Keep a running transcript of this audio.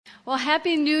Well,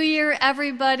 Happy New Year,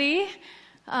 everybody.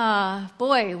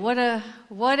 Boy, what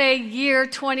a year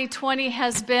 2020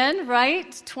 has been,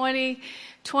 right?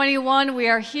 2021, we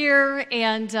are here,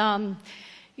 and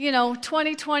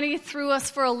 2020 threw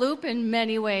us for a loop in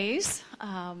many ways.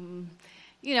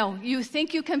 You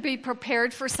think you can be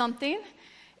prepared for something,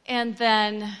 and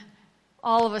then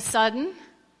all of a sudden,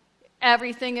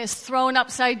 everything is thrown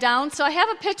upside down. So I have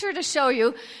a picture to show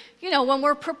you. When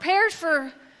we're prepared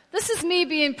for, this is me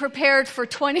being prepared for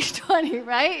 2020,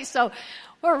 right? So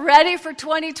we're ready for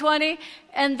 2020,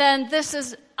 and then this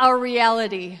is our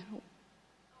reality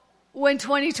when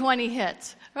 2020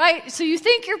 hits, right? So you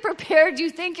think you're prepared, you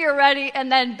think you're ready,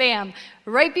 and then bam,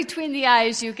 right between the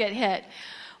eyes you get hit.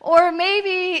 Or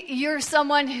maybe you're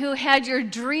someone who had your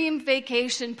dream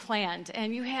vacation planned,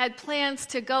 and you had plans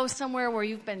to go somewhere where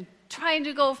you've been trying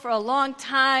to go for a long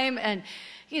time, and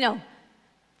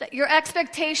that your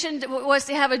expectation was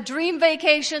to have a dream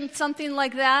vacation, something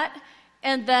like that,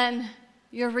 and then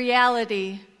your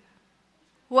reality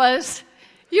was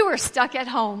you were stuck at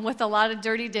home with a lot of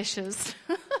dirty dishes.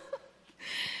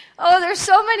 Oh, there's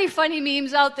so many funny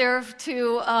memes out there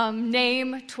to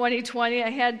name 2020. I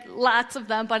had lots of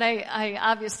them, but I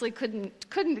obviously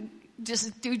couldn't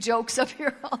just do jokes up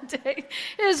here all day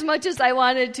as much as I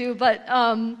wanted to. But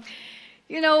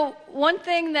one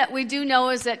thing that we do know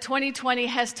is that 2020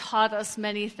 has taught us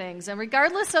many things. And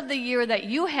regardless of the year that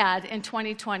you had in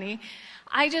 2020,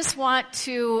 I just want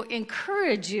to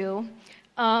encourage you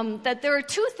that there are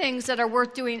two things that are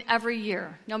worth doing every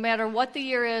year. No matter what the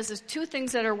year is, there's two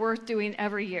things that are worth doing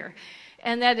every year.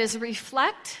 And that is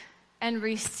reflect and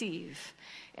receive.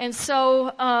 And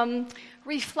so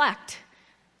reflect.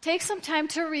 Take some time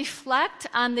to reflect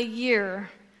on the year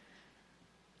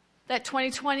that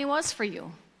 2020 was for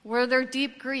you. Were there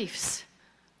deep griefs?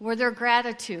 Were there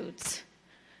gratitudes?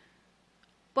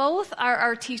 Both are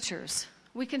our teachers.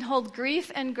 We can hold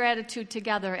grief and gratitude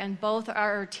together, and both are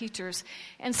our teachers.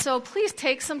 And so please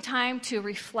take some time to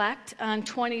reflect on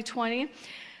 2020.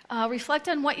 Reflect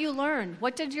on what you learned.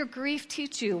 What did your grief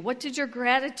teach you? What did your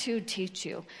gratitude teach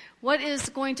you? What is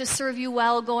going to serve you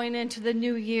well going into the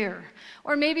new year?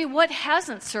 Or maybe what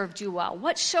hasn't served you well?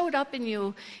 What showed up in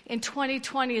you in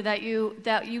 2020 that you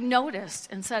noticed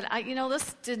and said,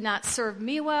 this did not serve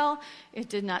me well, it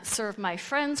did not serve my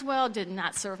friends well, did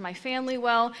not serve my family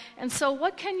well, and so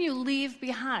what can you leave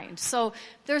behind? So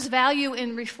there's value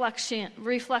in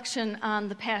reflection on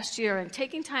the past year and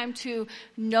taking time to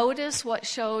notice what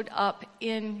showed up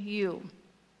in you.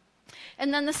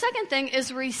 And then the second thing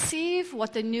is receive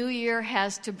what the new year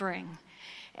has to bring.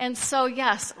 And so,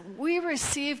 yes, we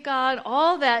receive God,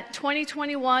 all that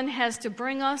 2021 has to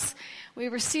bring us. We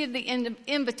receive the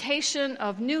invitation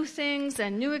of new things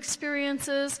and new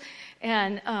experiences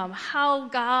and how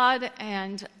God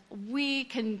and we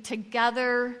can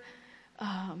together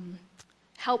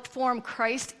help form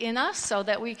Christ in us so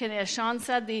that we can, as Sean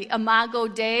said, the Imago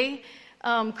Dei,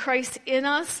 Christ in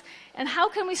us. And how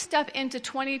can we step into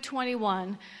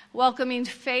 2021 welcoming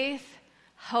faith,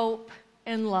 hope,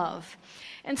 and love?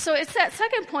 And so it's that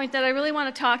second point that I really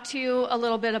want to talk to you a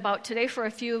little bit about today for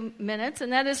a few minutes,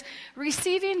 and that is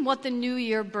receiving what the new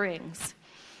year brings.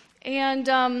 And,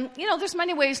 there's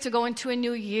many ways to go into a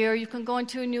new year. You can go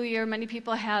into a new year. Many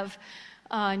people have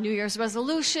New Year's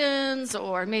resolutions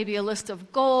or maybe a list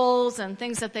of goals and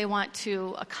things that they want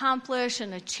to accomplish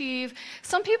and achieve.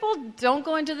 Some people don't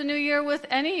go into the new year with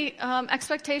any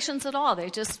expectations at all. They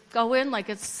just go in like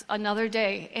it's another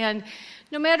day. And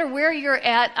no matter where you're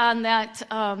at on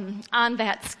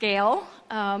that scale,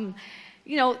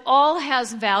 all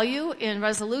has value in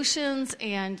resolutions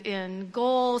and in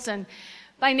goals. And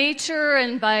by nature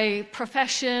and by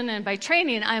profession and by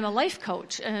training, I'm a life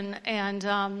coach and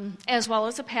as well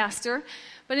as a pastor.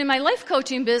 But in my life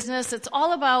coaching business, it's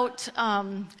all about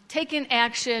taking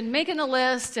action, making a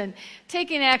list, and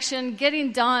taking action,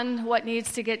 getting done what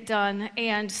needs to get done.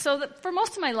 And so for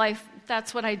most of my life,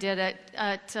 that's what I did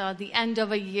at the end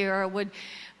of a year. I would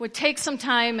take some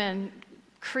time and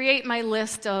create my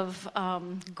list of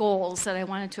goals that I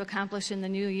wanted to accomplish in the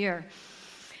new year.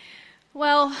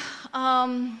 Well,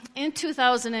 in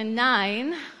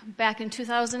 2009, back in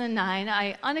 2009,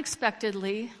 I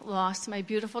unexpectedly lost my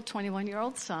beautiful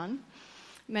 21-year-old son.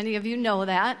 Many of you know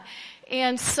that.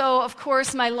 And so, of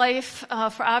course, my life,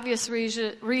 for obvious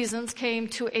reasons, came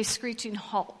to a screeching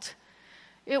halt.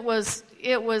 It was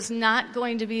not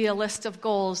going to be a list of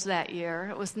goals that year.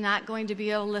 It was not going to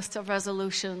be a list of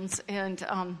resolutions. And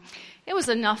it was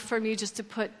enough for me just to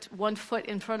put one foot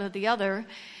in front of the other.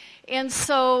 And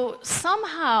so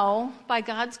somehow, by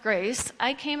God's grace,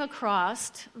 I came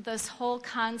across this whole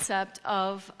concept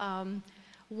of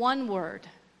one word,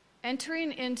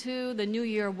 entering into the new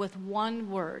year with one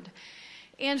word.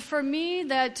 And for me,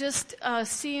 that just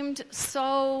seemed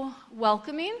so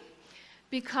welcoming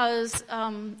because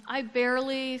I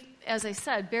barely, as I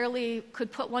said, barely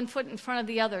could put one foot in front of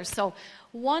the other. So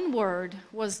one word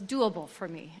was doable for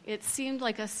me. It seemed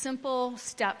like a simple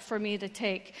step for me to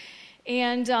take.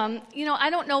 And, I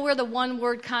don't know where the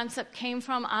one-word concept came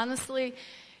from, honestly.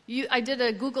 I did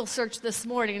a Google search this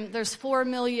morning. There's 4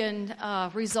 million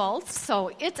results,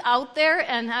 so it's out there,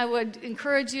 and I would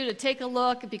encourage you to take a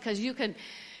look because you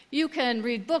can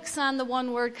read books on the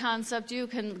one-word concept. You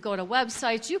can go to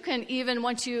websites. You can even,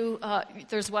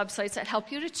 there's websites that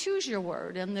help you to choose your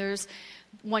word, and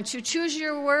once you choose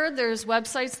your word, there's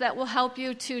websites that will help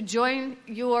you to join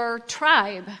your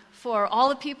tribe for all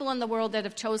the people in the world that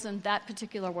have chosen that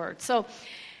particular word. So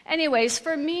anyways,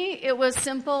 for me, it was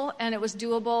simple and it was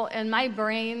doable, and my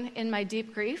brain, in my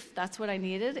deep grief, that's what I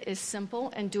needed, is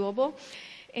simple and doable.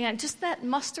 And just that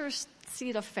mustard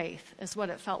seed of faith is what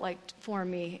it felt like for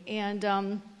me.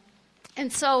 And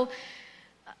so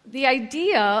the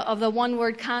idea of the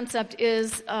one-word concept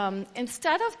is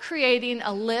instead of creating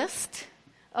a list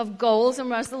of goals and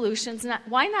resolutions,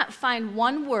 why not find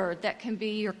one word that can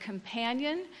be your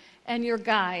companion and your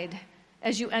guide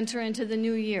as you enter into the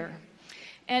new year?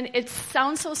 And it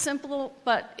sounds so simple,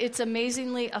 but it's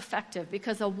amazingly effective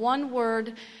because a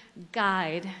one-word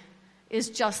guide is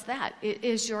just that. It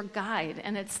is your guide,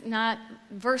 and it's not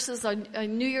versus a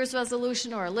New Year's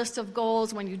resolution or a list of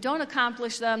goals. When you don't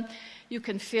accomplish them, you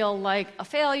can feel like a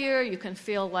failure. You can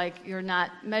feel like you're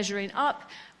not measuring up.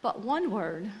 But one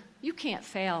word, you can't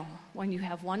fail when you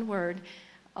have one word,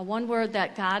 a one word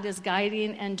that God is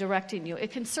guiding and directing you.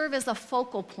 It can serve as a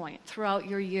focal point throughout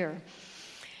your year.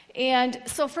 And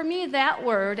so for me, that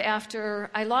word, after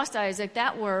I lost Isaac,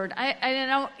 that word, I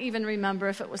don't even remember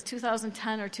if it was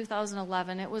 2010 or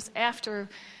 2011. It was after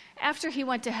he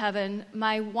went to heaven,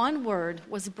 my one word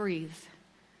was breathe.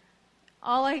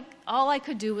 All I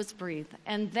could do was breathe.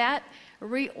 And that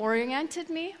reoriented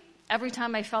me every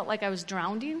time I felt like I was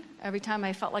drowning, every time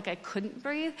I felt like I couldn't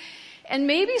breathe. And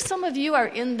maybe some of you are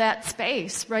in that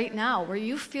space right now where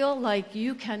you feel like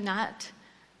you cannot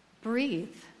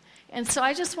breathe. And so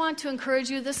I just want to encourage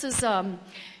you, this is,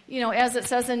 as it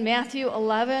says in Matthew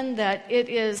 11, that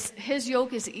his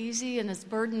yoke is easy and his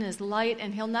burden is light,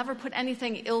 and he'll never put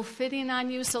anything ill-fitting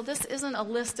on you. So this isn't a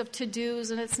list of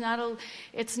to-dos, and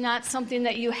it's not something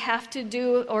that you have to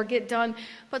do or get done,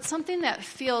 but something that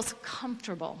feels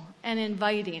comfortable and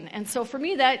inviting. And so for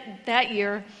me that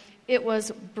year, it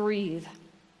was breathe.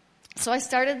 So I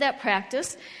started that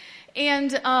practice.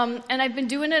 And I've been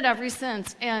doing it ever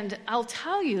since. And I'll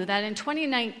tell you that in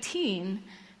 2019,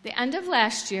 the end of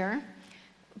last year,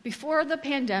 before the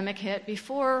pandemic hit,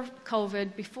 before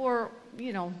COVID, before,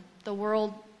 the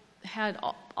world had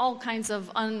all kinds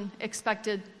of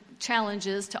unexpected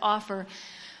challenges to offer,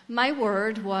 my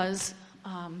word was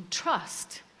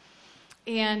trust.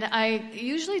 And I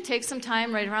usually take some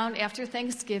time right around after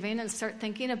Thanksgiving and start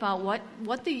thinking about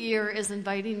what the year is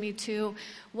inviting me to,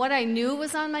 what I knew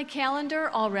was on my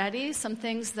calendar already, some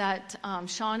things that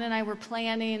Sean and I were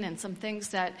planning and some things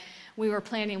that we were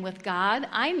planning with God.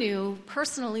 I knew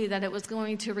personally that it was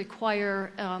going to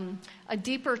require a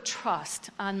deeper trust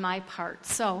on my part.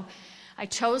 So I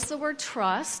chose the word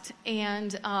trust,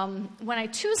 and when I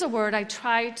choose a word, I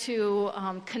try to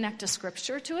connect a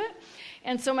scripture to it.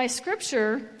 And so my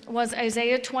scripture was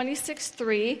Isaiah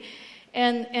 26:3,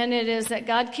 and it is that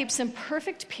God keeps in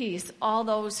perfect peace all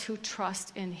those who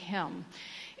trust in him.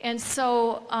 And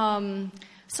so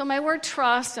my word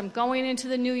trust, I'm going into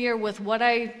the new year with what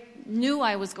I knew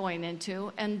I was going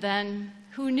into, and then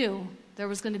who knew there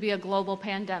was going to be a global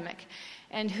pandemic?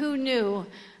 And who knew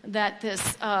that this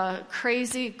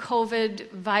crazy COVID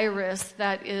virus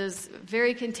that is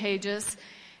very contagious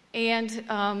and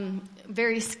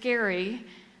very scary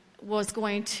was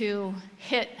going to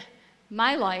hit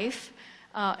my life,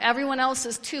 everyone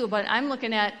else's too, but I'm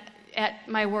looking at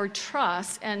my word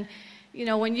trust. And,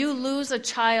 when you lose a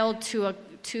child to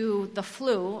the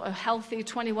flu, a healthy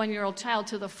 21-year-old child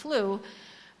to the flu,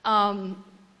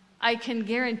 I can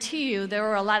guarantee you there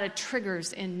were a lot of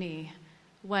triggers in me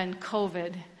when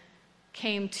COVID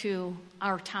came to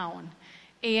our town.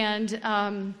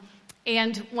 And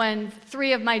when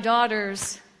 3 of my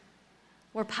daughters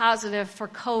were positive for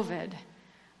COVID,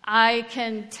 I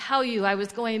can tell you I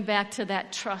was going back to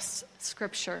that trust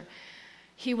scripture.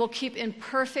 He will keep in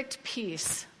perfect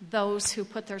peace those who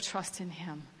put their trust in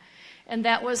him. And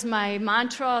that was my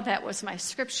mantra, that was my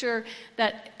scripture,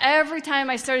 that every time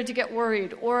I started to get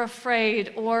worried or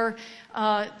afraid, or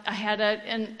I had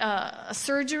a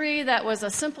surgery that was a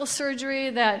simple surgery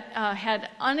that had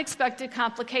unexpected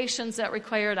complications that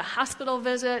required a hospital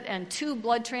visit and 2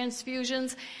 blood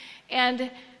transfusions, and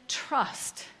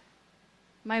trust,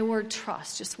 my word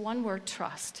trust, just one word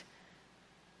trust,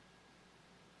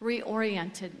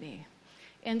 reoriented me.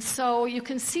 And so you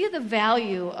can see the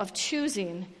value of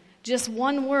choosing just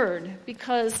one word,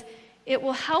 because it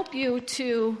will help you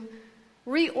to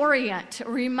reorient,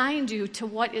 remind you to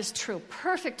what is true.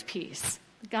 Perfect peace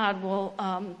God will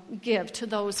give to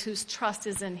those whose trust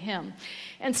is in Him.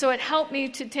 And so it helped me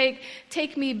to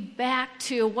take me back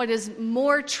to what is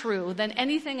more true than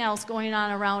anything else going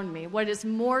on around me. What is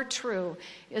more true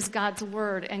is God's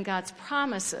Word and God's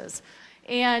promises.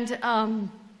 And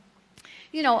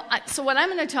so what I'm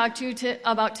going to talk to you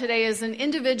about today is an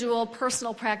individual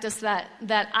personal practice that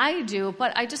I do,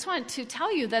 but I just want to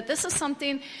tell you that this is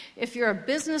something, if you're a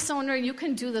business owner, you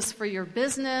can do this for your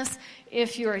business.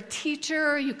 If you're a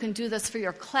teacher, you can do this for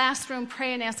your classroom.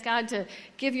 Pray and ask God to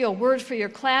give you a word for your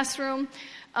classroom.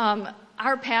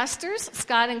 Our pastors,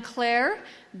 Scott and Claire,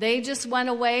 they just went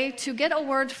away to get a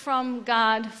word from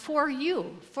God for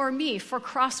you, for me, for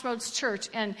Crossroads Church.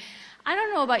 And I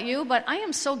don't know about you, but I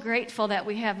am so grateful that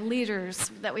we have leaders,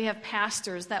 that we have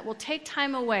pastors that will take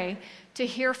time away to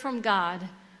hear from God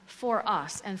for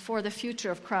us and for the future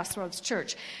of Crossroads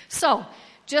Church. So,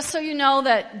 just so you know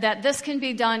that this can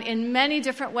be done in many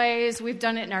different ways. We've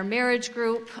done it in our marriage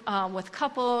group with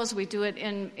couples. We do it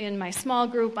in my small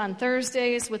group on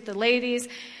Thursdays with the ladies.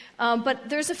 But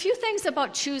there's a few things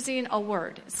about choosing a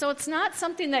word. So it's not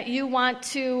something that you want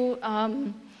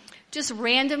to just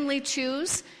randomly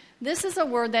choose. This is a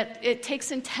word that it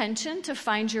takes intention to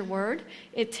find your word.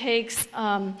 It takes,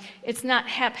 it's not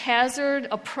haphazard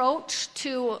approach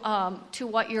to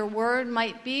what your word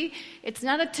might be. It's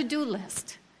not a to-do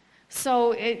list.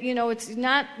 So, it's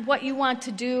not what you want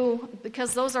to do,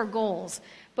 because those are goals.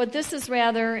 But this is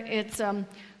rather, it's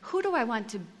who do I want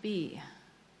to be?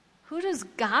 Who does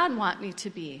God want me to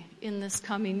be in this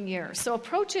coming year? So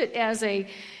approach it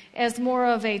as more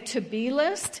of a to-be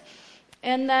list.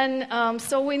 And then,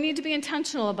 so we need to be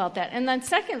intentional about that. And then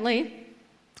secondly,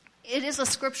 it is a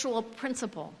scriptural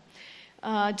principle.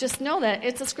 Just know that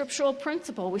it's a scriptural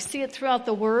principle. We see it throughout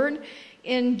the Word.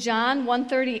 In John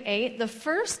 1:38,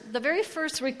 the very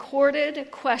first recorded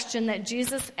question that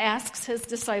Jesus asks His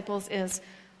disciples is,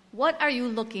 "What are you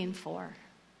looking for?"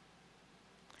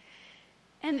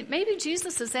 And maybe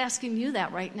Jesus is asking you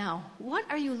that right now. What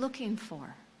are you looking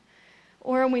for?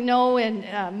 Or we know in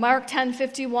Mark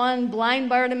 10:51, blind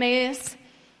Bartimaeus,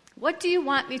 "What do you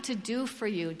want me to do for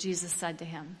you?" Jesus said to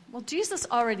him. Well, Jesus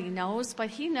already knows,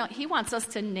 but he wants us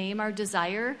to name our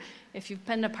desire. If you've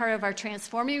been a part of our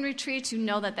transforming retreats, you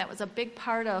know that was a big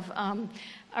part of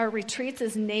our retreats,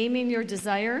 is naming your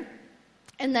desire.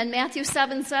 And then Matthew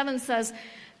 7:7 says,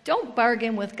 "Don't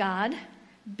bargain with God.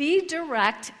 Be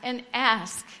direct and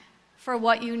ask for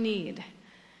what you need."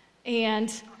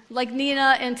 And like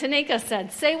Nina and Taneka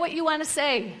said, say what you want to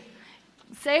say.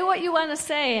 Say what you want to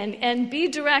say and be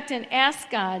direct and ask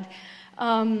God.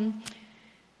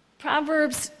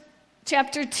 Proverbs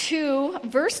chapter 2,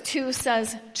 verse 2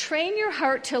 says, "Train your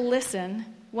heart to listen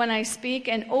when I speak,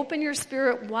 and open your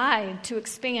spirit wide to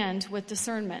expand with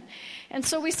discernment." And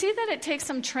so we see that it takes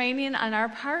some training on our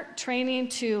part, training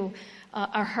to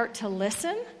our heart to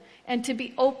listen and to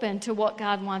be open to what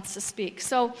God wants to speak.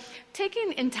 So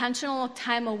taking intentional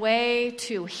time away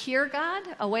to hear God,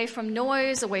 away from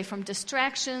noise, away from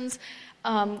distractions.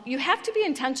 You have to be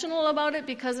intentional about it,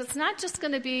 because it's not just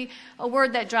going to be a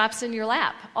word that drops in your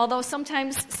lap. Although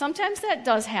sometimes that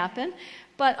does happen.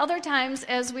 But other times,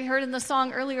 as we heard in the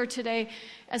song earlier today,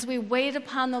 as we wait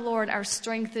upon the Lord, our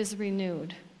strength is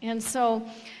renewed. And so,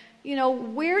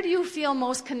 where do you feel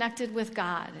most connected with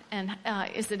God? And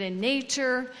is it in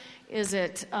nature? Is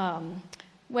it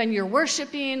when you're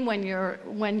worshiping, when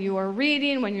you are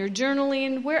reading, when you're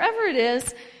journaling? Wherever it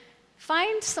is,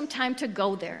 find some time to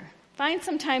go there. Find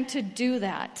some time to do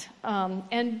that.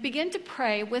 And begin to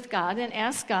pray with God and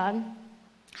ask God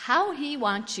how He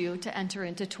wants you to enter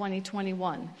into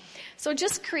 2021. So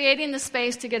just creating the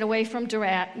space to get away from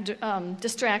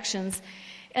distractions.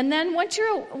 And then once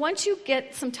you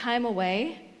get some time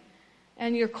away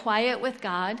and you're quiet with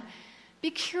God,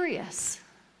 be curious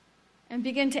and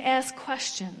begin to ask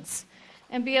questions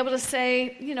and be able to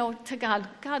say, to God,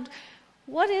 "God,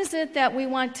 what is it that we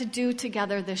want to do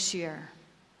together this year?"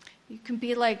 You can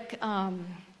be like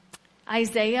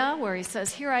Isaiah, where he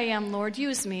says, "Here I am, Lord,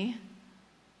 use me."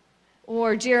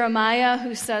 Or Jeremiah,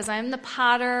 who says, "I am the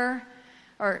potter,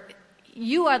 or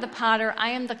you are the potter,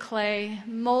 I am the clay.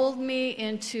 Mold me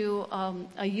into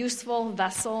a useful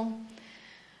vessel.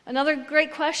 Another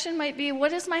great question might be,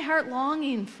 what is my heart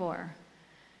longing for?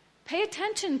 Pay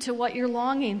attention to what you're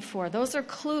longing for. Those are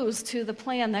clues to the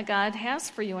plan that God has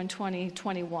for you in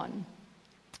 2021.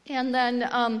 And then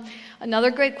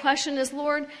another great question is,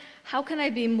 Lord, how can I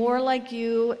be more like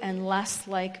you and less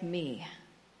like me?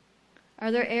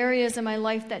 Are there areas in my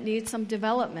life that need some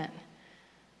development?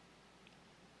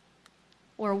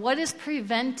 Or what is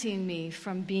preventing me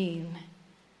from being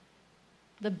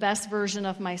the best version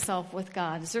of myself with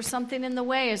God? Is there something in the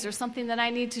way? Is there something that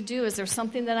I need to do? Is there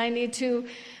something that I need to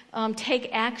take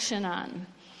action on?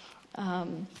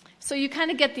 So you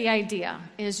kind of get the idea.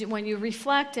 Is when you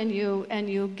reflect and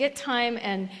you get time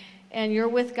and you're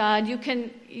with God, you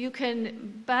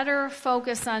can better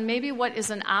focus on maybe what is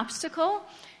an obstacle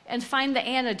and find the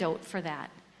antidote for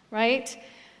that, right?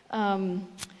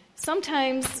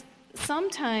 Sometimes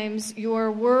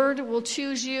your word will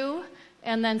choose you,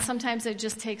 and then sometimes it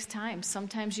just takes time.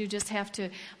 Sometimes you just have to,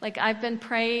 like I've been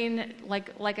praying,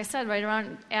 like I said, right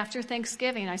around after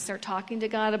Thanksgiving, I start talking to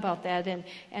God about that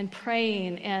and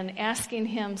praying and asking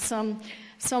Him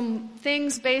some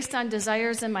things based on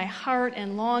desires in my heart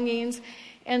and longings.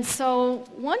 And so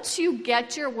once you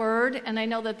get your word, and I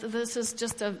know that this is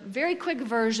just a very quick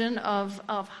version of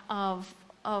a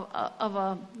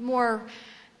more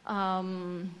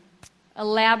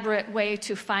elaborate way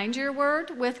to find your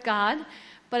word with God,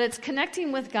 but it's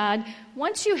connecting with God.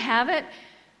 Once you have it,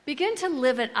 begin to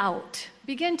live it out.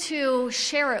 Begin to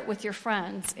share it with your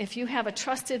friends. If you have a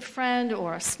trusted friend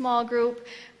or a small group,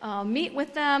 meet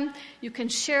with them. You can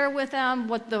share with them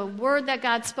what the word that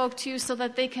God spoke to you so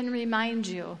that they can remind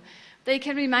you. They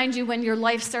can remind you when your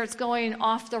life starts going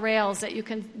off the rails, that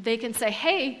they can say,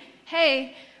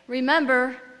 hey,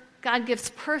 remember, God gives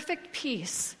perfect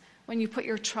peace when you put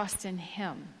your trust in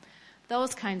Him.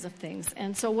 Those kinds of things.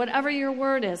 And so whatever your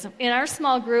word is. In our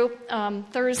small group,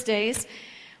 Thursdays,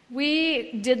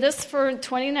 we did this for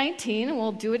 2019, and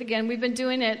we'll do it again. We've been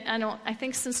doing it, I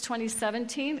think since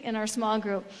 2017 in our small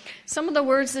group. Some of the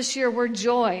words this year were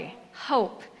joy,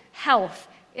 hope, health,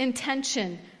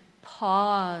 intention,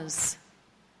 pause,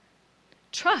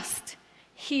 trust,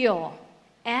 heal,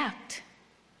 act,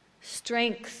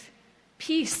 strength,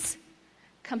 peace,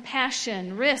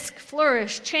 compassion, risk,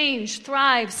 flourish, change,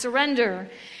 thrive, surrender.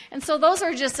 And so those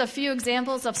are just a few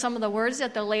examples of some of the words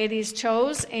that the ladies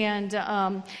chose and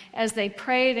as they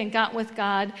prayed and got with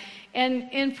God. And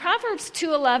in Proverbs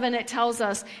 2:11, it tells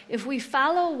us, if we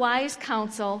follow wise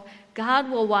counsel, God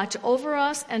will watch over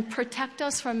us and protect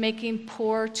us from making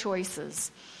poor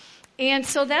choices. And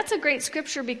so that's a great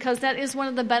scripture because that is one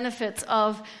of the benefits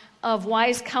of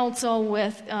wise counsel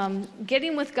with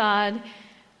getting with God.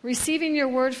 Receiving your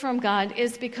word from God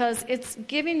is because it's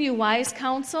giving you wise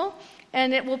counsel,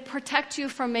 and it will protect you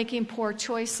from making poor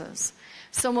choices.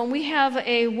 So when we have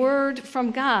a word from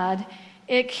God,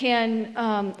 we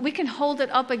can hold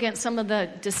it up against some of the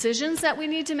decisions that we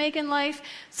need to make in life,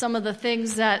 some of the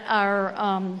things that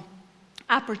are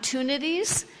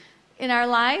opportunities in our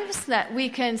lives that we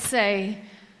can say,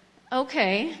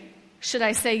 okay, should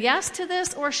I say yes to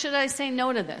this or should I say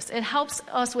no to this? It helps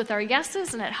us with our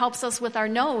yeses and it helps us with our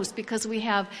no's because we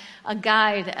have a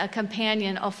guide, a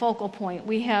companion, a focal point.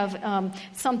 We have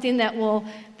something that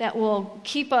will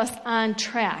keep us on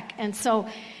track. And so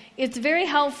it's very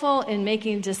helpful in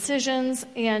making decisions.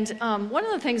 And one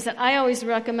of the things that I always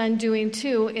recommend doing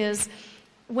too is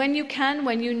when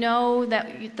you know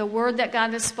that the word that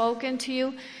God has spoken to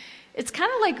you, it's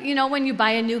kind of like, when you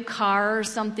buy a new car or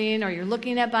something, or you're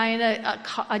looking at buying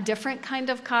a different kind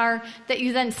of car, that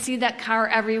you then see that car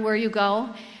everywhere you go.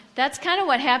 That's kind of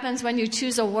what happens when you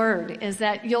choose a word, is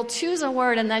that you'll choose a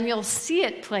word and then you'll see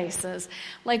it places.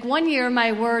 Like one year,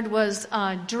 my word was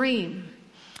dream.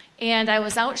 And I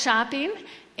was out shopping,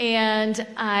 and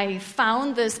I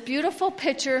found this beautiful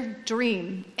picture,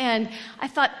 dream. And I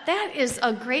thought, that is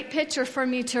a great picture for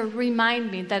me to remind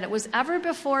me that it was ever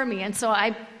before me. And so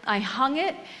I hung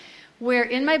it where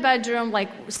in my bedroom, like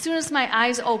as soon as my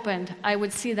eyes opened, I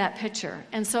would see that picture.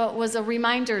 And so it was a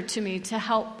reminder to me to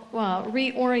help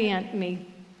reorient me.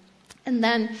 And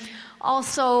then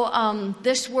also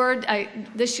this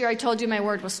year I told you my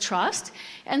word was trust.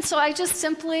 And so I just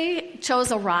simply chose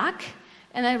a rock,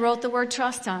 and I wrote the word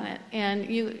trust on it. And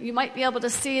you might be able to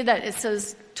see that it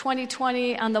says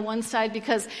 2020 on the one side,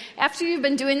 because after you've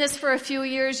been doing this for a few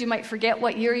years, you might forget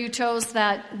what year you chose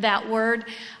that word.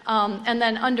 And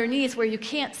then underneath, where you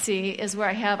can't see, is where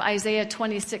I have Isaiah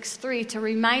 26:3 to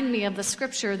remind me of the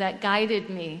scripture that guided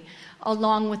me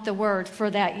along with the word for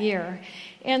that year.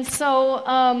 And so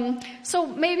so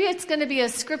maybe it's going to be a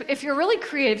script. If you're really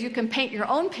creative, you can paint your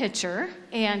own picture.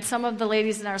 And some of the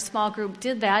ladies in our small group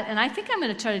did that. And I think I'm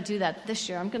going to try to do that this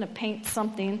year. I'm going to paint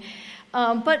something.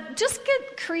 But just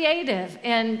get creative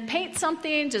and paint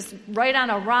something, just write on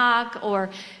a rock, or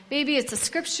maybe it's a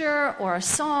scripture or a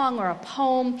song or a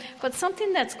poem, but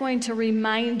something that's going to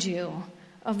remind you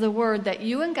of the word that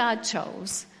you and God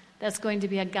chose, that's going to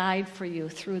be a guide for you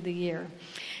through the year.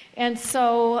 And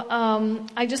so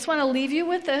I just want to leave you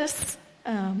with this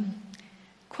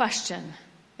question,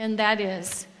 and that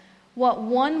is, what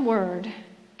one word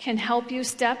can help you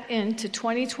step into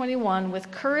 2021 with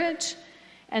courage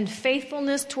and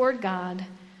faithfulness toward God,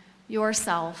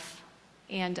 yourself,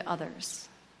 and others?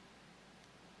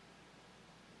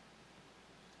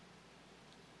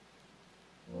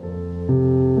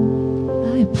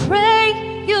 I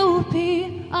pray you'll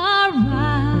be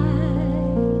alright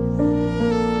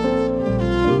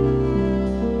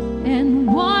and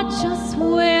watch us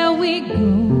where we go,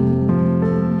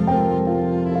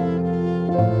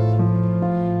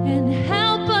 and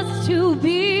help us to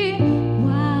be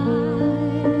wise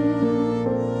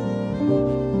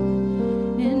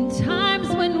in times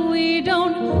when we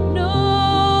don't know.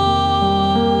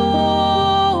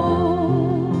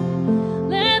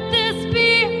 Let this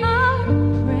be our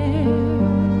prayer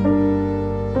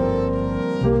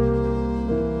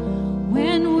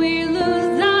when we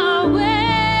lose our way.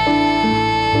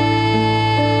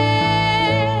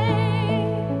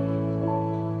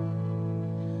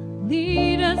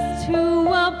 Lead us to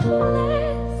a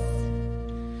place,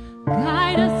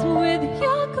 guide us with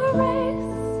your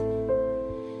grace,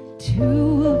 to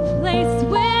a place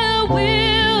where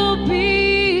we'll be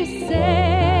safe.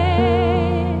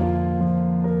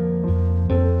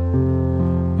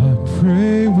 I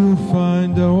pray we'll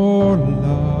find our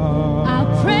life I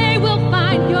pray we'll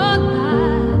find your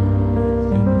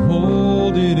light and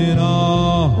hold it in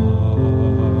our heart.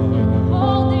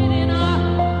 hold it in our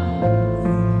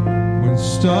hearts. When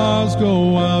stars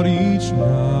go out each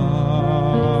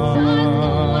Stars go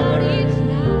out night, each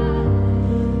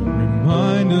night.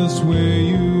 remind us where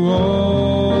you are.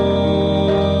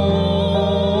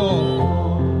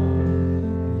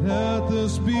 Let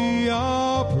this be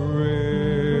our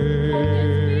Let this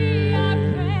prayer. be our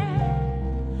prayer.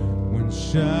 When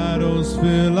shadows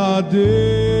fill our day,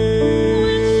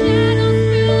 When shadows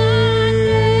fill our day,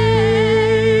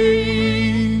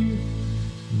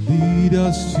 lead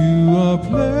us to a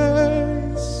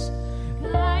place,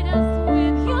 guide us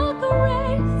with your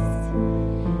grace.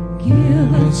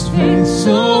 Give us faith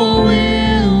so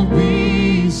we'll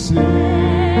be saved.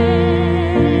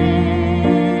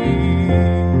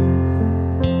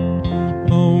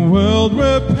 A world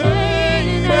where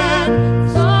pain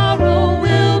and sorrow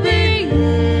will be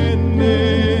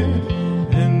ended,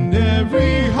 and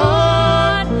every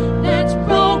heart that's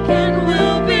broken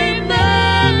will be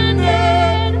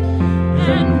mended,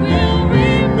 and we'll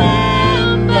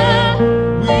remember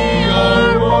we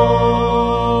are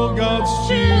all God's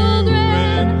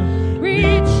children,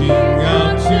 reaching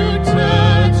out to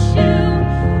touch you,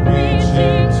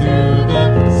 reaching to the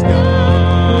sky.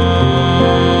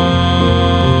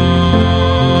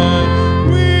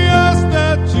 We ask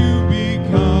that you be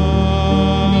kind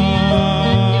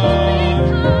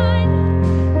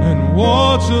and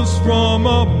watch us from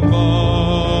above.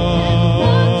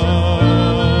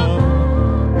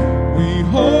 We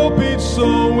hope each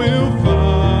soul will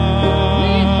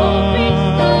find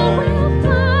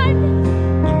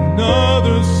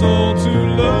another soul to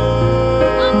love.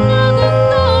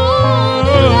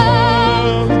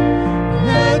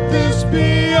 Let this be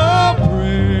our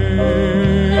prayer,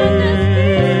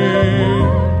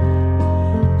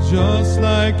 just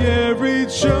like every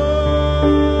child.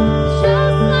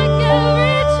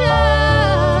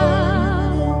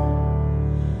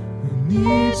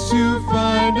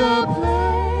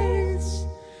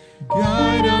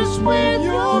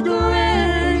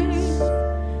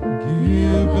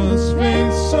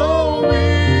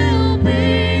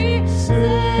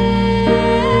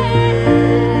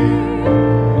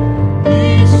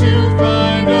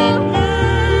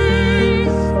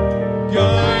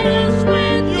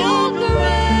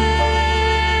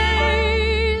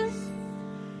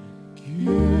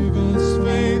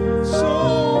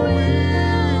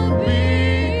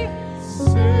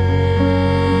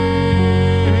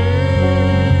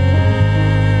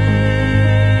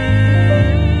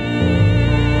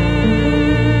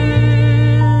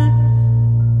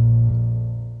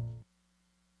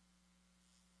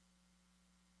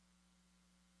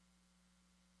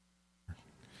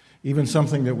 even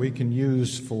something that we can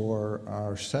use for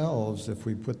ourselves if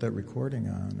we put that recording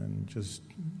on and just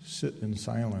sit in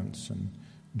silence and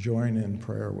join in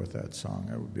prayer with that song.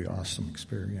 That would be an awesome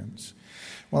experience.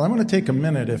 Well, I'm going to take a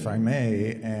minute, if I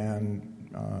may, and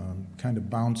kind of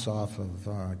bounce off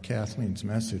of Kathleen's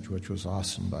message, which was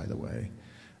awesome, by the way.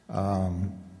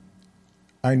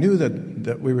 I knew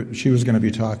that she was going to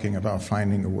be talking about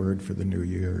finding a word for the new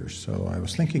year, so I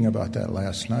was thinking about that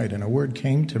last night, and a word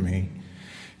came to me,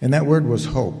 and that word was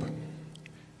hope.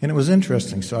 And it was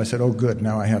interesting, so I said, oh, good,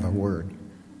 now I have a word,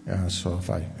 so if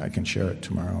I can share it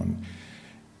tomorrow. And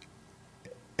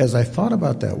as I thought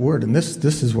about that word, and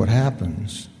this is what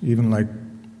happens, even like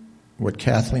what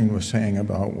Kathleen was saying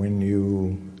about when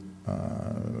you,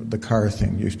 the car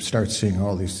thing, you start seeing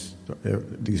all these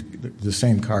the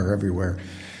same car everywhere.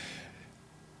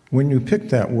 When you pick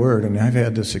that word, and I've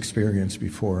had this experience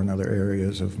before in other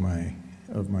areas of my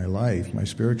life, my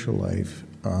spiritual life,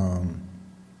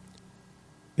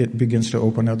 it begins to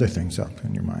open other things up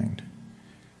in your mind.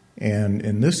 And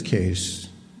in this case,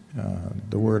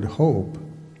 the word hope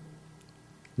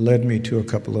led me to a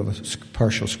couple of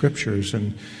partial scriptures.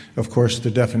 And, of course, the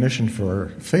definition for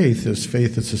faith is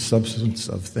the substance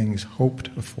of things hoped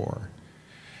for.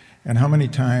 And how many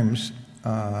times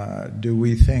do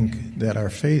we think that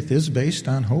our faith is based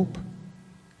on hope?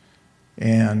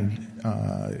 And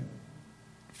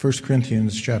 1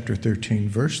 Corinthians chapter 13,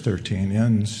 verse 13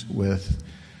 ends with,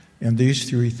 and these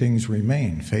three things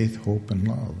remain, faith, hope, and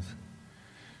love.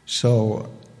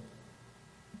 So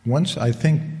once I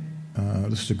think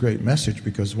this is a great message,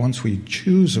 because once we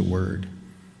choose a word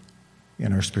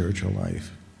in our spiritual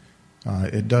life,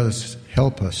 it does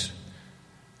help us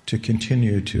to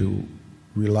continue to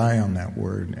rely on that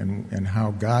word and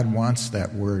how God wants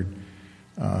that word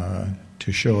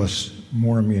to show us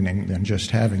more meaning than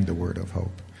just having the word of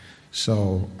hope.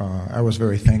 So I was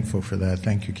very thankful for that.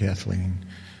 Thank you, Kathleen.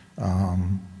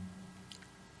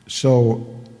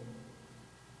 So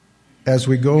as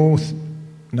we go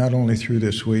not only through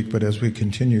this week, but as we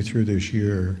continue through this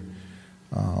year,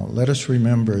 let us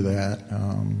remember that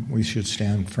we should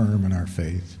stand firm in our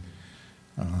faith,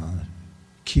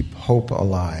 keep hope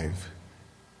alive,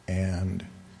 and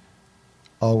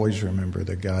always remember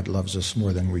that God loves us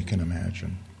more than we can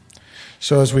imagine.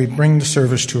 So as we bring the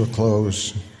service to a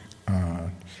close, I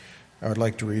would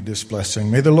like to read this blessing.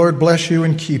 May the Lord bless you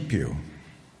and keep you.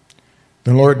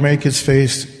 The Lord make his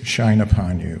face shine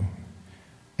upon you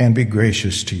and be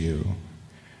gracious to you.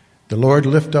 The Lord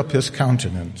lift up his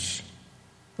countenance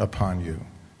upon you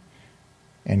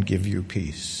and give you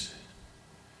peace.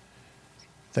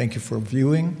 Thank you for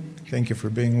viewing. Thank you for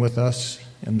being with us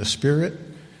in the Spirit.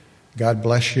 God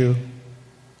bless you.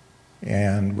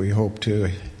 And we hope to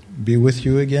be with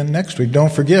you again next week.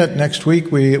 Don't forget, next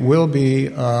week we will be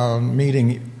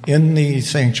meeting in the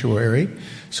sanctuary.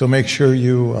 So make sure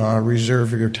you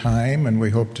reserve your time, and we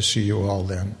hope to see you all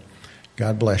then.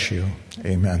 God bless you.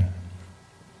 Amen.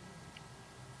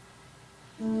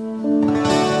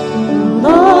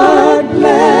 Lord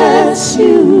bless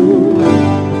you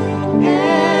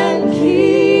and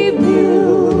keep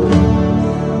you.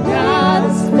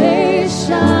 God's face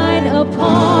shine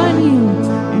upon